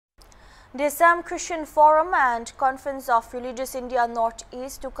The Assam Christian Forum and Conference of Religious India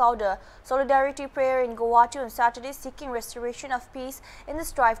North-East took out a solidarity prayer in Guwahati on Saturday seeking restoration of peace in the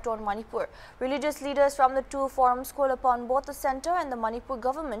strife-torn Manipur. Religious leaders from the two forums call upon both the centre and the Manipur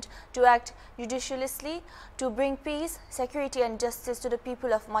government to act judiciously to bring peace, security and justice to the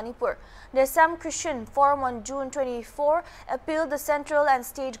people of Manipur. The Assam Christian Forum on June 24 appealed the central and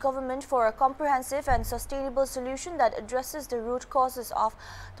state government for a comprehensive and sustainable solution that addresses the root causes of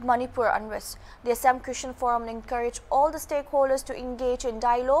the Manipur unrest. The Assam Christian Forum encouraged all the stakeholders to engage in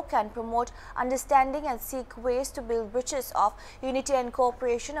dialogue and promote understanding and seek ways to build bridges of unity and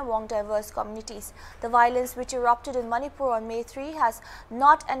cooperation among diverse communities. The violence which erupted in Manipur on May 3 has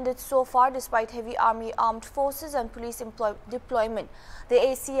not ended so far despite heavy army armed forces and police deployment. The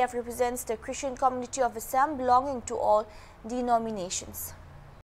ACF represents the Christian community of Assam belonging to all denominations.